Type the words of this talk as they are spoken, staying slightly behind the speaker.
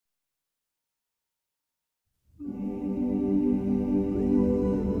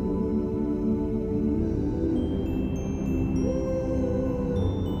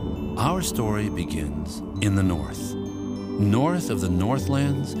Our story begins in the north. North of the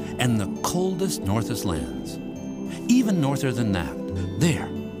Northlands and the coldest Northest lands. Even norther than that, there,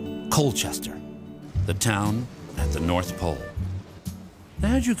 Colchester, the town at the North Pole.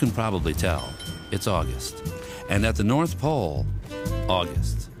 As you can probably tell, it's August. And at the North Pole,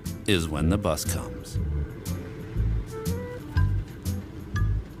 August is when the bus comes.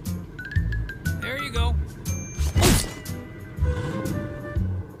 There you go.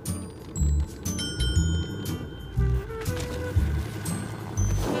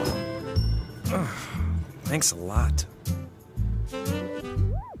 Thanks a lot.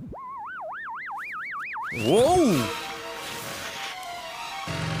 Whoa!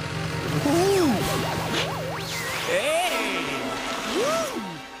 Hey! Woo!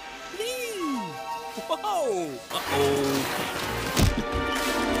 Whee! Whoa! Uh-oh.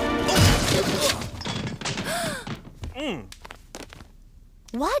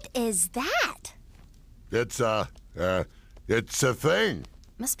 What is that? It's a thing.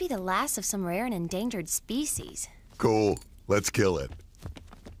 Must be the last of some rare and endangered species. Cool. Let's kill it.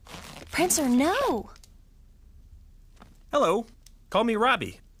 Prancer, no! Hello. Call me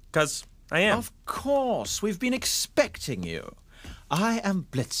Robbie, 'cause I am. Of course. We've been expecting you. I am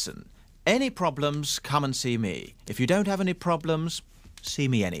Blitzen. Any problems, come and see me. If you don't have any problems, see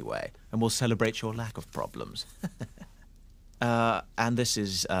me anyway, and we'll celebrate your lack of problems. And this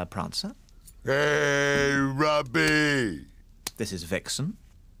is Prancer. Hey, Robbie. This is Vixen.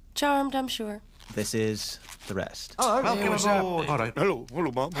 Charmed, I'm sure. This is the rest. Oh, welcome aboard. All right. Hello,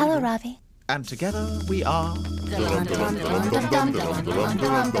 Mom. Hello, Robbie. And together we are... The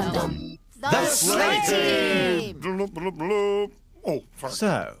Sleigh Team! Oh, sorry.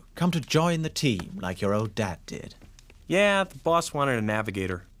 So, come to join the team like your old dad did. Yeah, the boss wanted a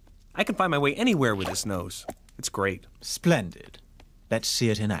navigator. I can find my way anywhere with this nose. It's great. Splendid. Let's see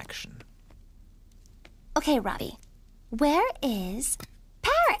it in action. Okay, Robbie. Where is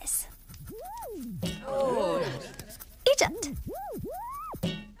Paris? Egypt.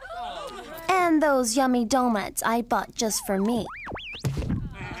 And those yummy donuts I bought just for me.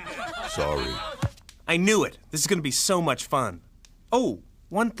 Sorry. I knew it. This is going to be so much fun. Oh,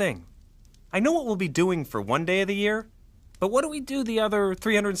 one thing. I know what we'll be doing for one day of the year, but what do we do the other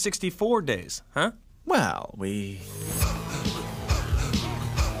 364 days, huh? Well, we...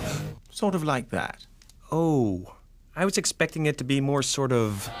 sort of like that. Oh, I was expecting it to be more sort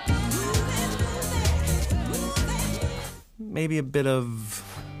of... maybe a bit of...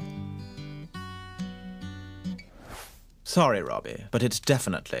 Sorry, Robbie, but it's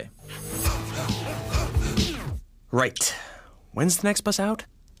definitely... Right. When's the next bus out?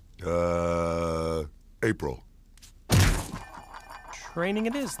 April. Training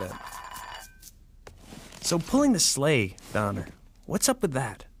it is, then. So pulling the sleigh, Donner, what's up with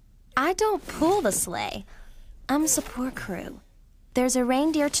that? I don't pull the sleigh. I'm support crew. There's a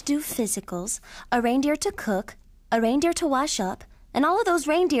reindeer to do physicals, a reindeer to cook, a reindeer to wash up, and all of those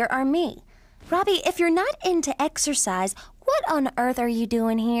reindeer are me. Robbie, if you're not into exercise, what on earth are you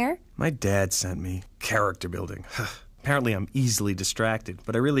doing here? My dad sent me. Character building. Apparently I'm easily distracted,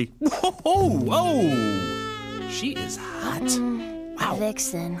 but I really... Whoa! She is hot. Wow.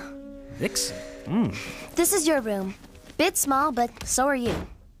 Vixen. Vixen? This is your room. Bit small, but so are you.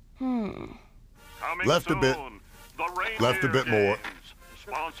 Left a bit. Left a bit more.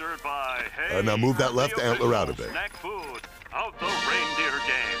 Sponsored by Hey, Now move that left antler out a bit. Snack food of the Reindeer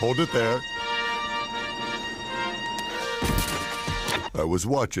game. Hold it there. I was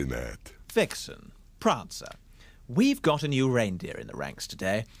watching that. Vixen, Prancer, we've got a new reindeer in the ranks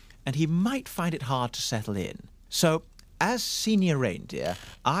today, and he might find it hard to settle in. So, as senior reindeer,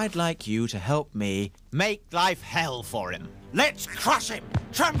 I'd like you to help me make life hell for him. Let's crush him,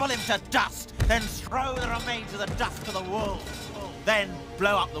 trample him to dust, then throw the remains of the dust to the wolves. Then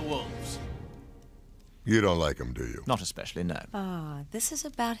blow up the wolves. You don't like him, do you? Not especially, no. This is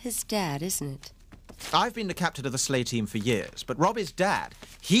about his dad, isn't it? I've been the captain of the sleigh team for years, but Robbie's dad,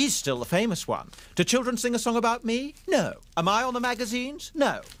 he's still the famous one. Do children sing a song about me? No. Am I on the magazines?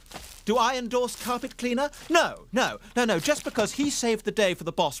 No. Do I endorse carpet cleaner? No. Just because he saved the day for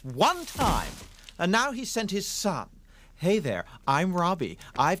the boss one time, and now he's sent his son. Hey there, I'm Robbie.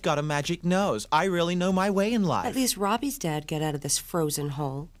 I've got a magic nose. I really know my way in life. At least Robbie's dad got out of this frozen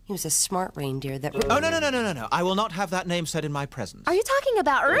hole. He was a smart reindeer that... Oh, no. I will not have that name said in my presence. Are you talking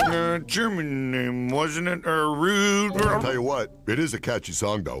about German name, wasn't it? Rude. I'll tell you what, it is a catchy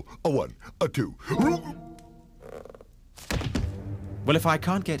song, though. A 1, a 2. Well, if I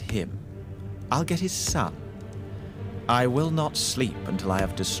can't get him, I'll get his son. I will not sleep until I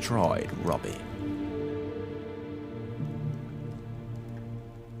have destroyed Robbie.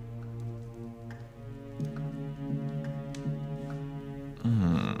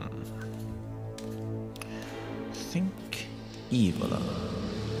 think eviler.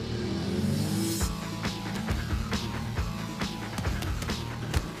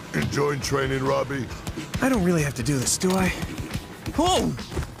 Enjoying training, Robbie? I don't really have to do this, do I? Whoa!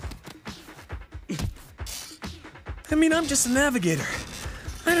 I mean, I'm just a navigator.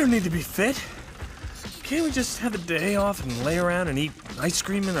 I don't need to be fit. Can't we just have a day off and lay around and eat ice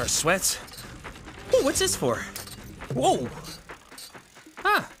cream in our sweats? Ooh, what's this for? Whoa!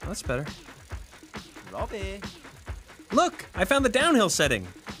 Ah, that's better. Robbie. Look, I found the downhill setting.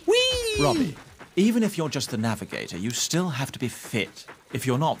 Whee! Robbie, even if you're just the navigator, you still have to be fit. If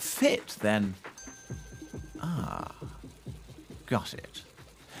you're not fit, then... Ah, got it.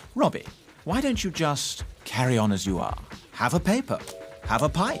 Robbie, why don't you just carry on as you are? Have a paper, have a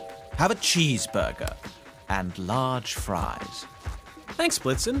pipe, have a cheeseburger, and large fries. Thanks,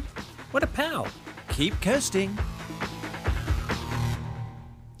 Blitzen. What a pal. Keep coasting.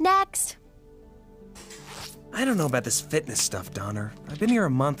 Next. I don't know about this fitness stuff, Donner. I've been here a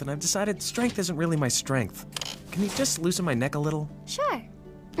month and I've decided strength isn't really my strength. Can you just loosen my neck a little? Sure.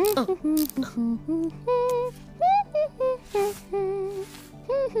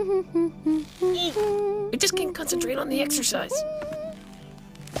 I just can't concentrate on the exercise.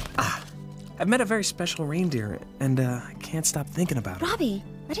 I've met a very special reindeer, and I can't stop thinking about it. Robbie,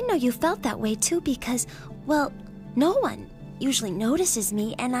 I didn't know you felt that way too because, well, no one usually notices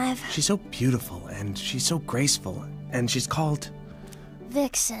me and I've... She's so beautiful, and she's so graceful, and she's called...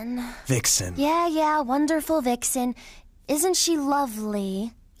 Vixen. Vixen. Yeah, wonderful Vixen. Isn't she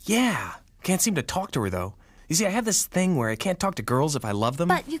lovely? Yeah. Can't seem to talk to her, though. You see, I have this thing where I can't talk to girls if I love them.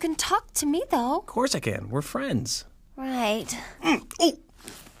 But you can talk to me, though. Of course I can. We're friends. Right.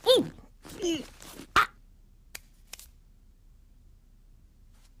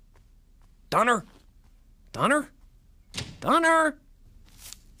 Donner? Donner? Donner?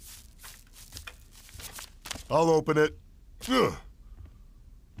 I'll open it. Ugh.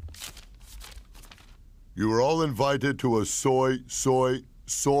 You were all invited to a soiree,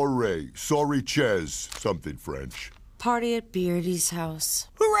 ches, something French. Party at Beardy's house.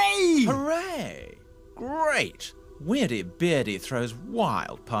 Hooray! Hooray! Great! Weirdy Beardy throws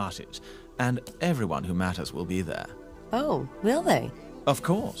wild parties, and everyone who matters will be there. Oh, will they? Of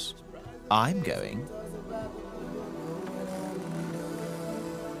course. I'm going.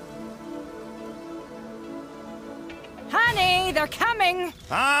 Honey, they're coming.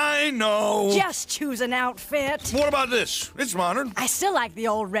 I know. Just choose an outfit. What about this? It's modern. I still like the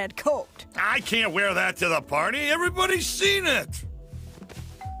old red coat. I can't wear that to the party. Everybody's seen it.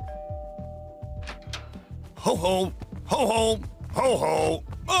 Ho ho, ho ho, ho ho.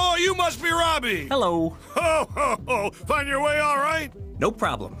 Oh, you must be Robbie. Hello. Ho ho ho. Find your way all right? No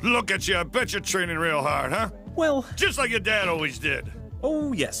problem. Look at you. I bet you're training real hard, huh? Well, Just like your dad always did.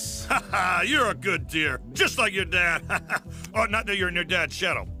 oh, yes. Ha ha, you're a good dear. Just like your dad. Oh, not that you're in your dad's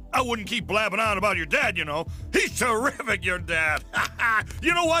shadow. I wouldn't keep blabbing on about your dad, you know. He's terrific, your dad.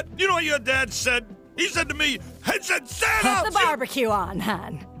 You know what? You know what your dad said? He said to me, he said, stand up! Put the barbecue on,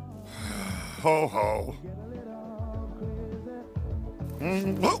 hon. Ho ho.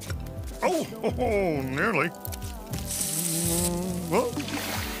 Oh, oh, nearly.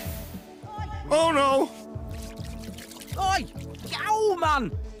 Oh no. Oi! Yow,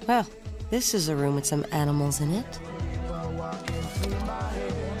 man! Well, this is a room with some animals in it.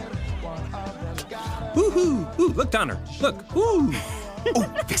 Woo-hoo! Ooh, look, Donner. Look. Ooh.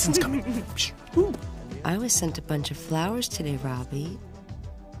 Oh, Vixen's coming. Shh. Ooh. I was sent a bunch of flowers today, Robbie.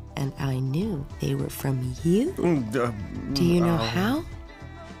 And I knew they were from you. Do you know how?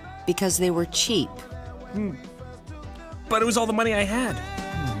 Because they were cheap. But it was all the money I had.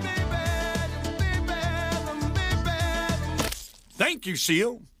 Thank you,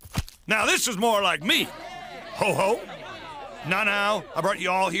 Seal. Now this is more like me. Ho ho. Now, I brought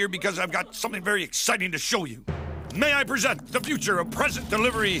you all here because I've got something very exciting to show you. May I present the future of present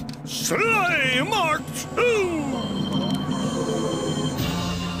delivery Sleigh Mark II!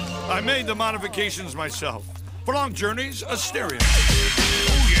 I made the modifications myself. For long journeys, a stereo.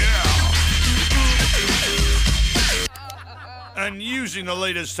 Oh, yeah! And using the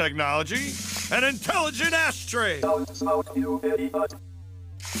latest technology, an intelligent ashtray.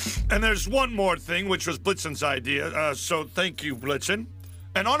 And there's one more thing, which was Blitzen's idea, so thank you, Blitzen.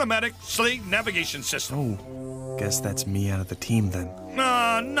 An automatic sleigh navigation system. Oh, guess that's me out of the team then.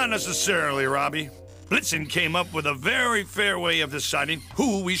 Not necessarily, Robbie. Blitzen came up with a very fair way of deciding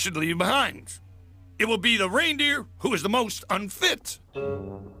who we should leave behind. It will be the reindeer who is the most unfit.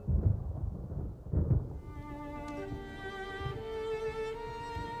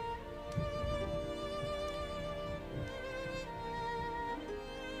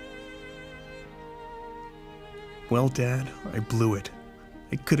 Well, Dad, I blew it.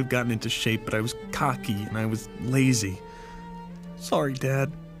 I could have gotten into shape, but I was cocky and I was lazy. Sorry,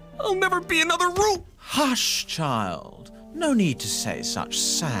 Dad. I'll never be another Roo! Hush, child. No need to say such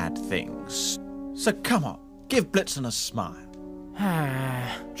sad things. So come on, give Blitzen a smile.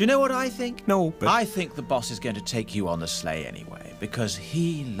 Do you know what I think? No, but... I think the boss is going to take you on the sleigh anyway, because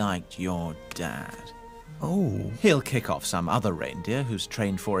he liked your dad. Oh. He'll kick off some other reindeer who's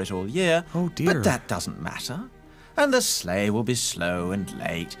trained for it all year. Oh, dear. But that doesn't matter. And the sleigh will be slow and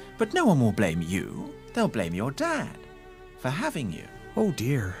late, but no one will blame you. They'll blame your dad for having you. Oh,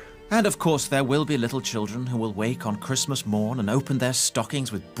 dear. And of course there will be little children who will wake on Christmas morn and open their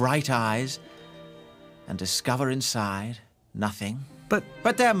stockings with bright eyes and discover inside nothing. But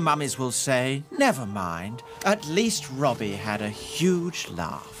their mummies will say, never mind, at least Robbie had a huge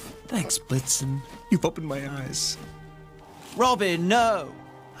laugh. Thanks, Blitzen. You've opened my eyes. Robbie, no!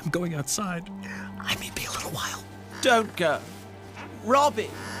 I'm going outside. I may be a little while. Don't go.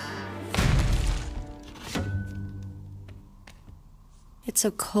 Robbie! It's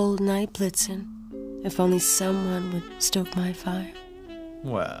a cold night, Blitzen. If only someone would stoke my fire.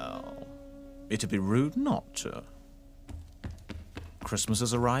 Well, it'd be rude not to. Christmas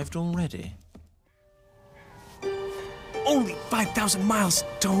has arrived already. Only 5,000 miles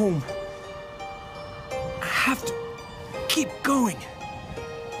to home. I have to keep going.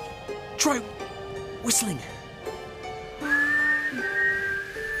 Try whistling.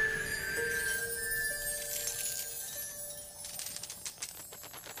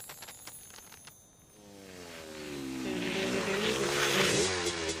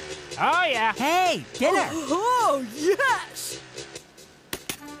 Oh, yeah. Hey, dinner. Oh, yes!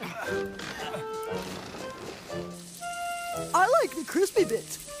 I like the crispy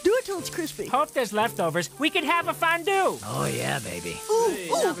bits. Do it till it's crispy. Hope there's leftovers. We could have a fondue. Oh, yeah, baby. Ooh,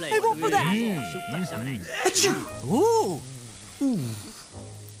 I vote for that. Ooh.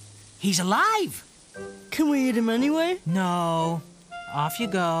 He's alive. Can we eat him anyway? No. Off you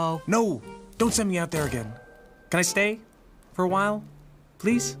go. No, don't send me out there again. Can I stay for a while,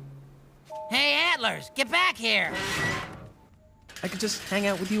 please? Hey, Antlers, get back here. I could just hang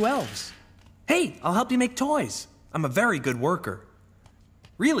out with you elves. Hey, I'll help you make toys. I'm a very good worker.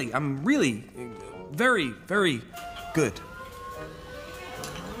 Really, I'm really very, very good.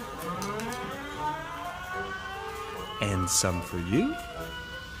 And some for you.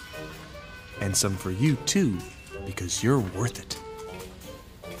 And some for you, too, because you're worth it.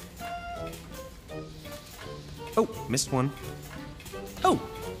 Oh, missed one.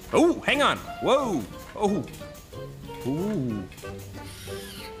 Oh, hang on. Whoa. Oh. Ooh.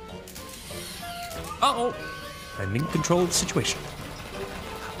 Uh-oh. I'm in control of the situation.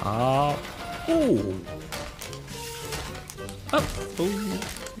 Oh. Oh.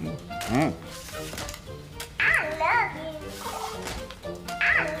 Mm. I love you. I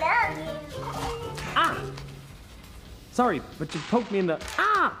love you. Ah. Sorry, but you poked me in the...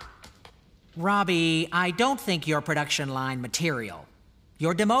 Ah! Robbie, I don't think you're production line material.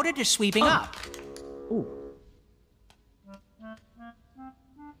 You're demoted to sweeping up. Ooh.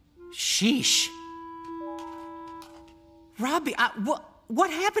 Sheesh. Robbie, what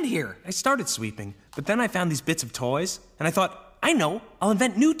happened here? I started sweeping, but then I found these bits of toys, and I thought, I know, I'll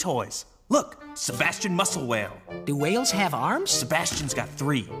invent new toys. Look, Sebastian Muscle Whale. Do whales have arms? Sebastian's got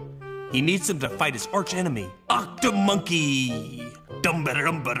 3. He needs them to fight his arch enemy, Octomonkey.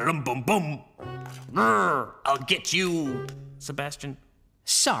 Dum-ba-da-dum-ba-da-dum-bum-bum. I'll get you, Sebastian.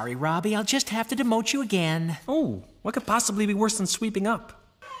 Sorry, Robbie, I'll just have to demote you again. Oh, what could possibly be worse than sweeping up?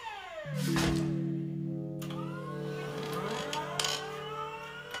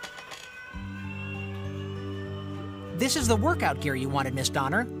 This is the workout gear you wanted, Miss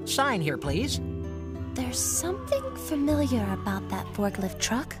Donner. Sign here, please. There's something familiar about that forklift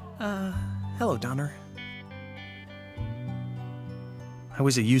truck. Hello, Donner. I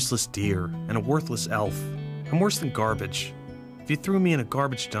was a useless deer and a worthless elf. I'm worse than garbage. If you threw me in a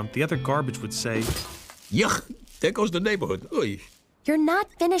garbage dump, the other garbage would say, Yuck, there goes the neighborhood. Oy. You're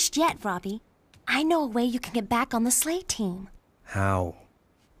not finished yet, Robbie. I know a way you can get back on the sleigh team. How?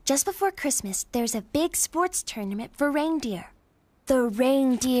 Just before Christmas, there's a big sports tournament for reindeer. The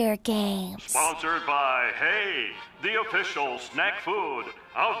Reindeer Games. Sponsored by Hay, the official snack food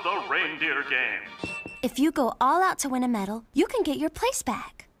of the Reindeer Games. If you go all out to win a medal, you can get your place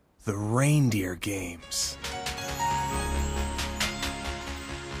back. The Reindeer Games.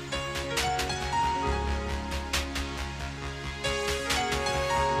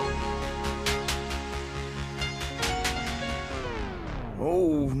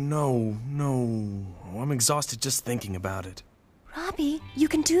 Oh, no. I'm exhausted just thinking about it. Robbie, you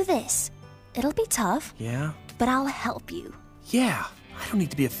can do this. It'll be tough. Yeah? but I'll help you. Yeah, I don't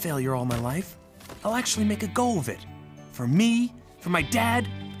need to be a failure all my life. I'll actually make a go of it. For me, for my dad,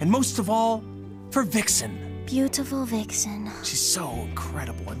 and most of all, for Vixen. Beautiful Vixen. She's so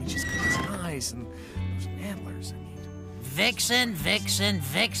incredible. I mean, she's got those eyes and those antlers. I mean, Vixen, Vixen,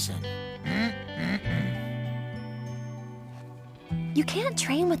 Vixen. You can't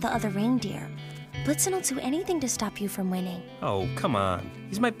train with the other reindeer. Blitzen will do anything to stop you from winning. oh, come on.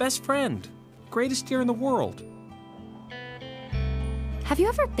 He's my best friend. Greatest deer in the world. Have you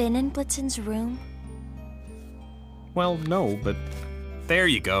ever been in Blitzen's room? Well, no, but there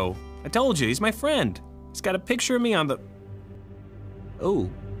you go. I told you, he's my friend. He's got a picture of me on the... Oh.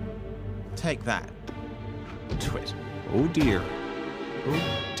 Take that. Twit. Oh, dear.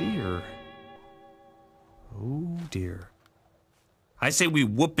 Oh, dear. Oh, dear. I say we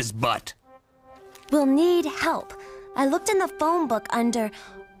whoop his butt. We'll need help. I looked in the phone book under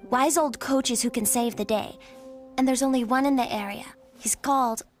wise old coaches who can save the day. And there's only one in the area. He's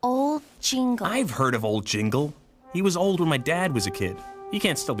called Old Jingle. I've heard of Old Jingle. He was old when my dad was a kid. He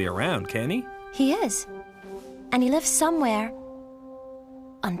can't still be around, can he? He is. And he lives somewhere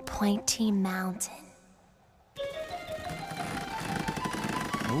on Pointy Mountain.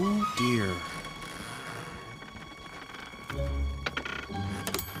 Oh, dear.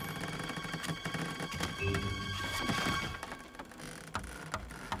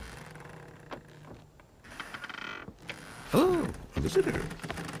 Oh, a visitor.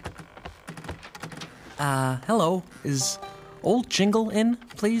 Hello. Is Old Jingle in,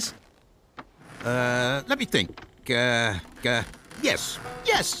 please? Let me think. Yes,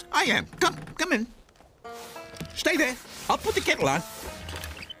 I am. Come in. Stay there. I'll put the kettle on.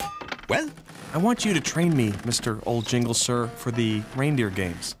 Well? I want you to train me, Mr. Old Jingle, sir, for the reindeer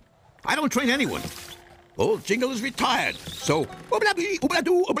games. I don't train anyone. Old Jingle is retired, so... But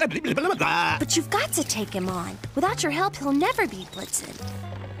you've got to take him on. Without your help, he'll never beat Blitzen.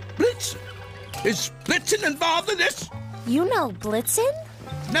 Blitzen? Is Blitzen involved in this? You know Blitzen?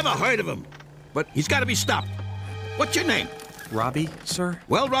 Never heard of him, but he's got to be stopped. What's your name? Robbie, sir?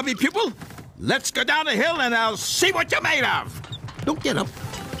 Well, Robbie pupil, let's go down the hill and I'll see what you're made of. Don't get up.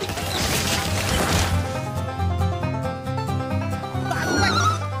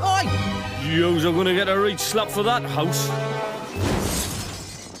 Yous are gonna get a right slap for that, House.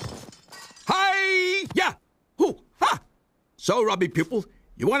 Hi! Yeah! Hoo! Ha! So, Robbie pupil,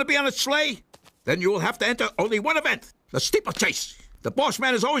 you want to be on a sleigh? Then you will have to enter only one event, the steeplechase. The boss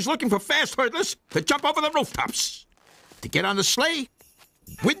man is always looking for fast hurdlers to jump over the rooftops. To get on the sleigh,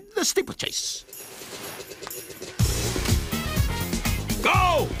 win the steeplechase.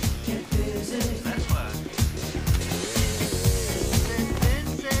 Go!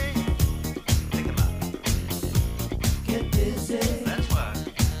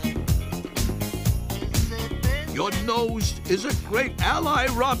 Your nose is a great ally,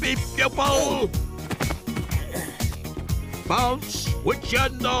 Robbie pupil. Bounce with your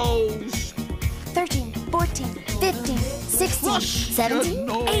nose. 13, 14, 15, 16, Rush 17,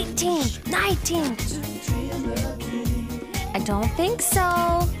 your 18, 19. I don't think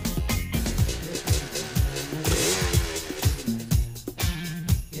so.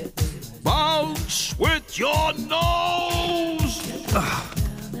 Bounce with your nose.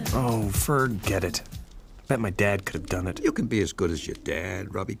 Oh, forget it. Bet my dad could have done it. You can be as good as your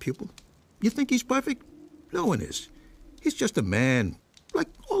dad, Robbie pupil. You think he's perfect? No one is. He's just a man, like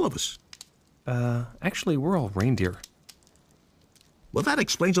all of us. Actually, we're all reindeer. Well, that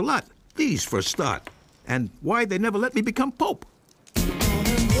explains a lot. These, for a start. And why they never let me become Pope. You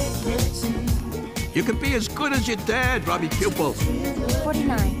can be as good as your dad, Robbie pupil.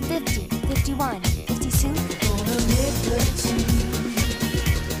 49, 50, 51, 52.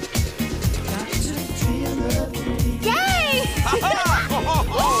 Yay!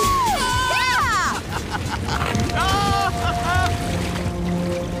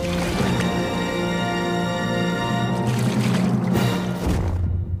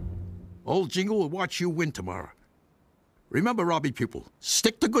 Old Jingle will watch you win tomorrow. Remember, Robbie pupil,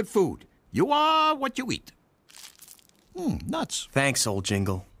 stick to good food. You are what you eat. Nuts. Thanks, Old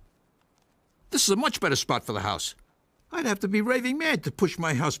Jingle. This is a much better spot for the house. I'd have to be raving mad to push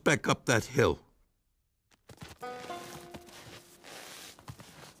my house back up that hill.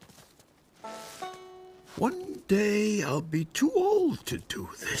 One day I'll be too old to do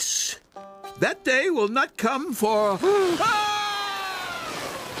this. That day will not come for...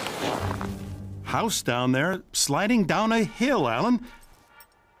 House down there, sliding down a hill, Alan.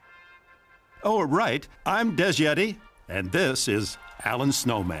 Oh, right. I'm Des Yeti, and this is Alan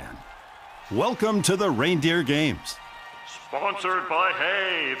Snowman. Welcome to the Reindeer Games. Sponsored by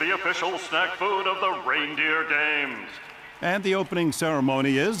Hay, the official snack food of the Reindeer Games. And the opening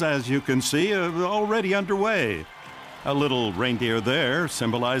ceremony is, as you can see, already underway. A little reindeer there,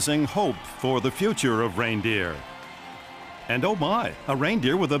 symbolizing hope for the future of reindeer. And oh my, a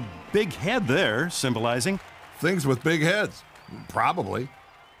reindeer with a big head there, symbolizing... Things with big heads. Probably.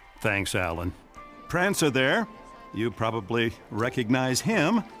 Thanks, Alan. Prancer there. You probably recognize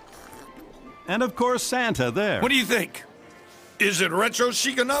him. And of course, Santa there. What do you think? Is it retro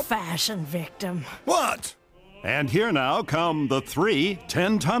chic enough? Fashion victim. What? And here now come the 3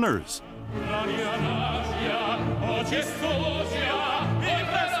 10-tonners.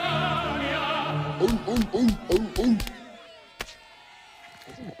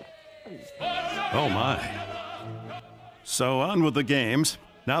 Oh my. So on with the games.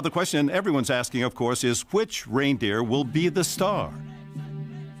 Now the question everyone's asking, of course, is which reindeer will be the star?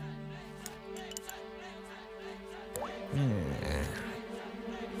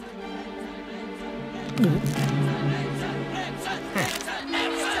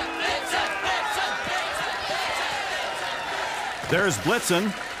 There's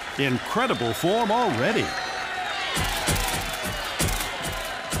Blitzen, incredible form already.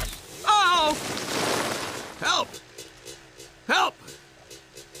 Oh! Help! Help!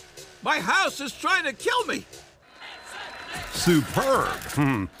 My house is trying to kill me! Superb.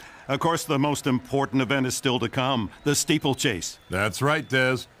 Of course, the most important event is still to come, the steeplechase. That's right,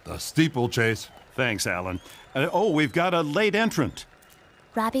 Des. The steeplechase. Thanks, Alan. We've got a late entrant.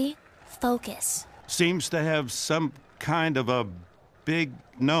 Robbie, focus. Seems to have some kind of a big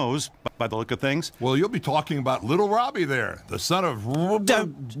nose, by the look of things. Well, you'll be talking about little Robbie there, the son of...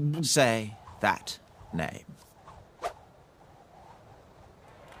 Don't say that name.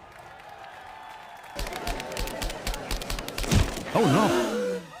 Oh, no.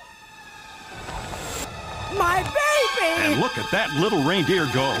 My baby! And look at that little reindeer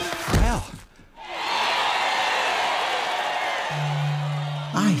go. Well,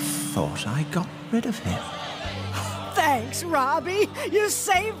 I thought I got rid of him. Thanks, Robbie. You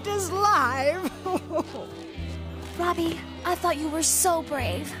saved his life. Robbie, I thought you were so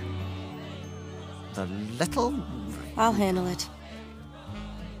brave. The little... I'll handle it.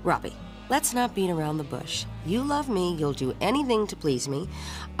 Robbie, let's not beat around the bush. You love me, you'll do anything to please me.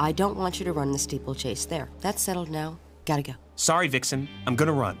 I don't want you to run the steeplechase. There, that's settled now. Gotta go. Sorry, Vixen. I'm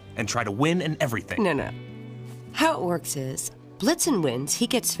gonna run and try to win and everything. No. How it works is, Blitzen wins, he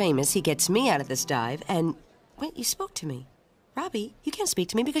gets famous, he gets me out of this dive, and... Wait, you spoke to me. Robbie, you can't speak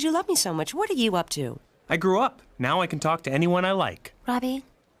to me because you love me so much. What are you up to? I grew up. Now I can talk to anyone I like. Robbie,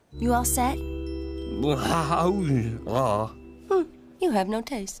 you all set? You have no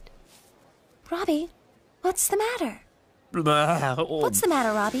taste. Robbie, what's the matter? What's the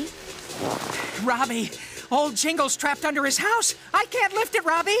matter, Robbie? Robbie, old Jingle's trapped under his house. I can't lift it,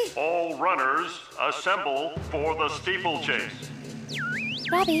 Robbie. All runners, assemble for the steeplechase.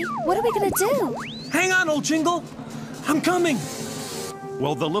 Robbie, what are we gonna do? Hang on, old Jingle. I'm coming.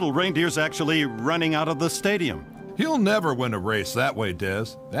 Well, the little reindeer's actually running out of the stadium. He'll never win a race that way, Des.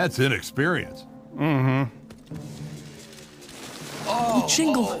 That's inexperience. Mm-hmm. Oh,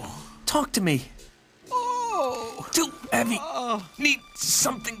 Jingle, talk to me. Too heavy. Need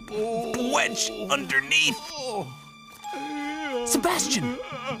something wedged underneath. Sebastian,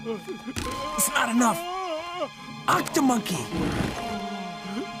 it's not enough. Octomonkey.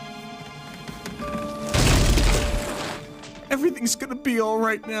 Everything's gonna be all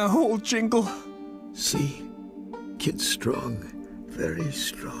right now, old Jingle. See? Kid's strong. Very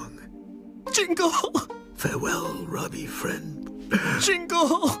strong. Jingle! Farewell, Robbie, friend.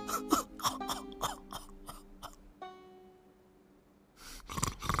 Jingle!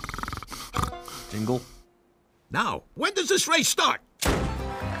 Jingle? Now, when does this race start?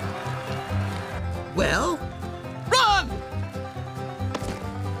 Well? Run!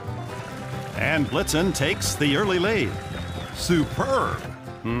 And Blitzen takes the early lead. Superb.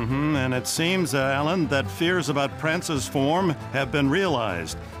 Mm-hmm, and it seems, Alan, that fears about Prance's form have been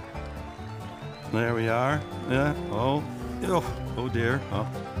realized. There we are. Yeah. Oh dear.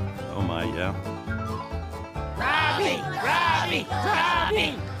 Oh my, yeah. Robbie!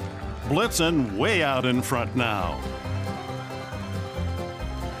 Blitzen way out in front now.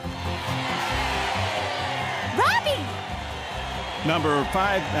 Robbie! Number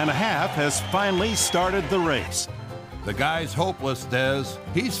 5.5 has finally started the race. The guy's hopeless, Des.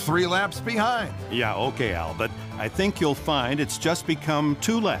 He's 3 laps behind. Yeah, okay, Al, but I think you'll find it's just become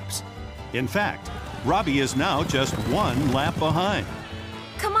 2 laps. In fact, Robbie is now just 1 lap behind.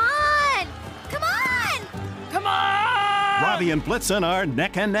 Come on! Come on! Come on! Robbie and Blitzen are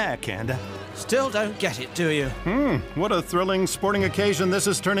neck and neck, and still don't get it, do you? What a thrilling sporting occasion this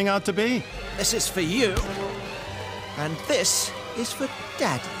is turning out to be. This is for you, and this is for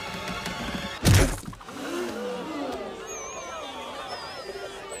Daddy.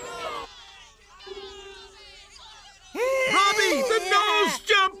 Robbie, the nose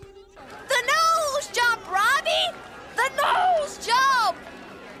jump! The nose jump, Robbie! The nose jump!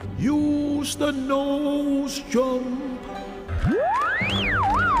 Use the nose jump.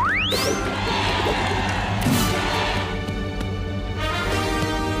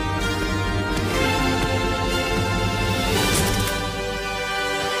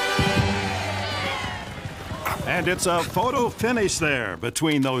 And it's a photo finish there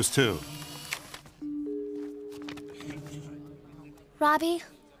between those two. Robbie,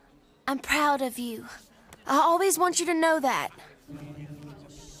 I'm proud of you. I always want you to know that.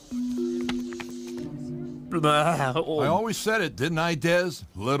 I always said it, didn't I, Des?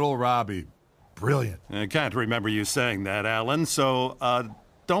 Little Robbie. Brilliant. I can't remember you saying that, Alan, so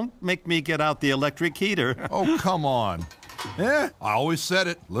don't make me get out the electric heater. Oh, come on. I always said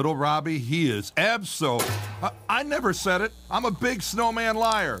it. Little Robbie, he is I never said it. I'm a big snowman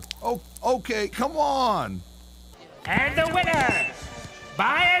liar. Oh, okay, come on. And the winner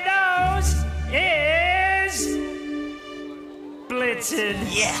by a nose is Blitzen.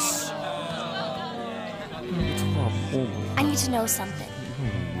 Yes. I need to know something.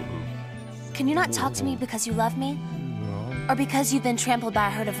 Can you not talk to me because you love me? Or because you've been trampled by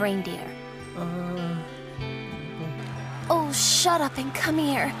a herd of reindeer? Oh, shut up and come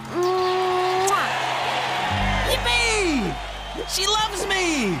here. Yippee! She loves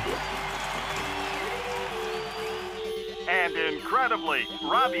me! And incredibly,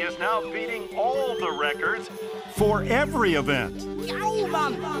 Robbie is now beating all the records For every event.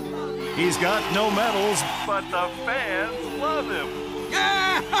 He's got no medals, but the fans love him.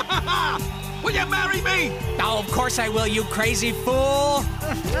 Yeah! Will you marry me? Oh, of course I will, you crazy fool!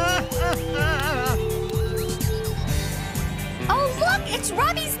 Oh, look! It's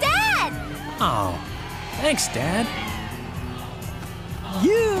Robbie's dad! Oh, thanks, Dad.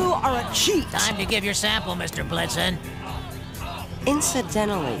 You are a cheat. Time to give your sample, Mr. Blitzen.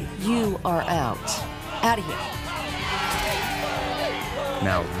 Incidentally, you are out. Out of here.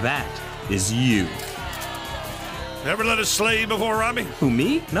 Now that is you. Ever led a sleigh before, Robbie? Who,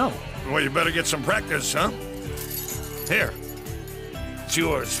 me? No. Well, you better get some practice, huh? Here. It's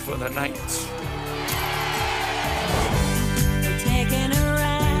yours for the night. Taking a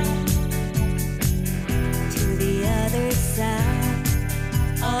ride to the other side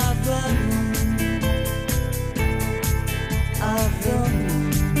of the moon.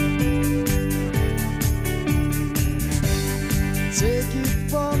 Take it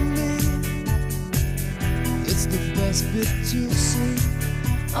from me, it's the best bit to see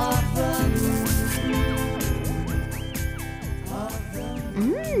of the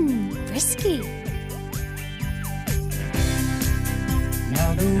Mmm, frisky. Now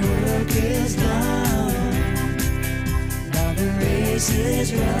the work is done, now the race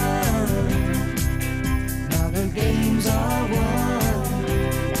is run, now the games are won,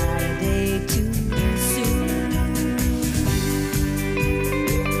 not a day too soon.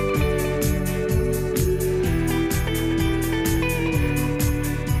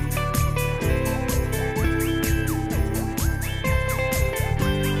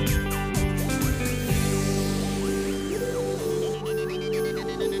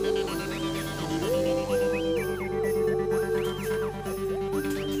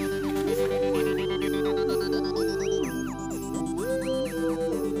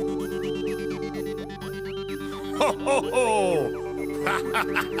 Ho, ho, ho!